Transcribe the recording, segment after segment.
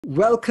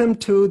Welcome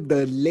to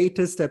the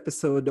latest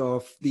episode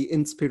of the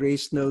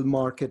Inspirational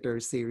Marketer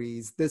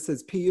series. This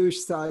is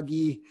Piyush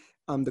Saggi.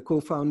 I'm the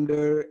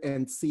co-founder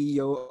and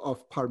CEO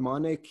of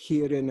Parmonic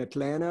here in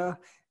Atlanta.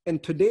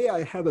 And today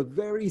I have a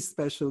very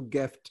special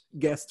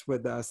guest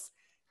with us,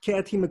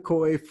 Kathy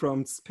McCoy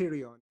from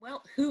Spireon.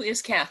 Well, who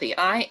is Kathy?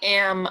 I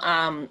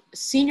am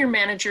Senior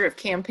Manager of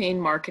Campaign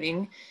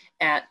Marketing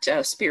at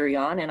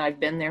Spireon, and I've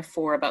been there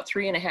for about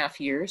 3.5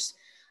 years.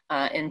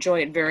 Enjoy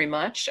it very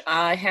much.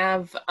 I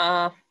have,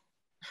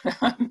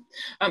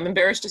 I'm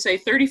embarrassed to say,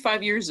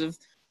 35 years of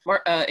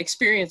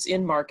experience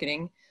in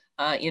marketing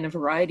in a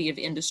variety of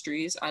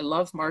industries. I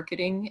love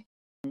marketing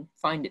and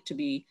find it to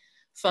be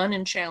fun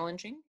and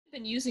challenging. I've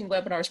been using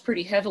webinars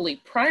pretty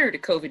heavily prior to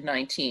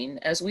COVID-19,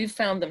 as we've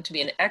found them to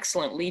be an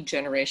excellent lead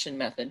generation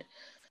method.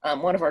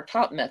 One of our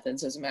top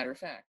methods, as a matter of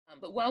fact.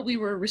 But while we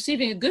were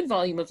receiving a good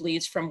volume of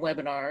leads from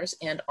webinars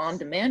and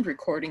on-demand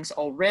recordings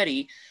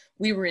already,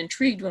 we were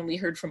intrigued when we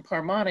heard from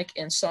Parmonic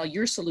and saw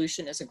your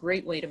solution as a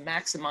great way to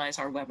maximize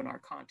our webinar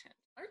content.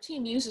 Our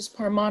team uses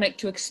Parmonic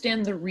to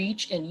extend the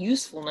reach and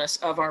usefulness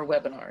of our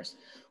webinars.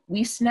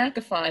 We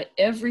snackify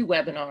every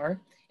webinar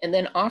and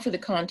then offer the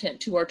content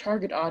to our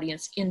target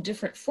audience in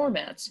different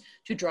formats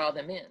to draw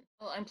them in.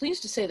 Well, I'm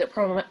pleased to say that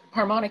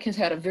Parmonic has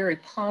had a very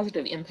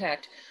positive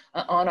impact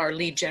on our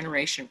lead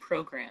generation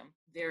program.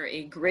 They're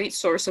a great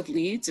source of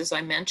leads, as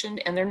I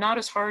mentioned, and they're not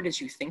as hard as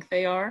you think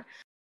they are.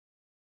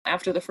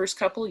 After the first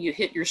couple, you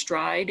hit your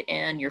stride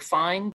and you're fine.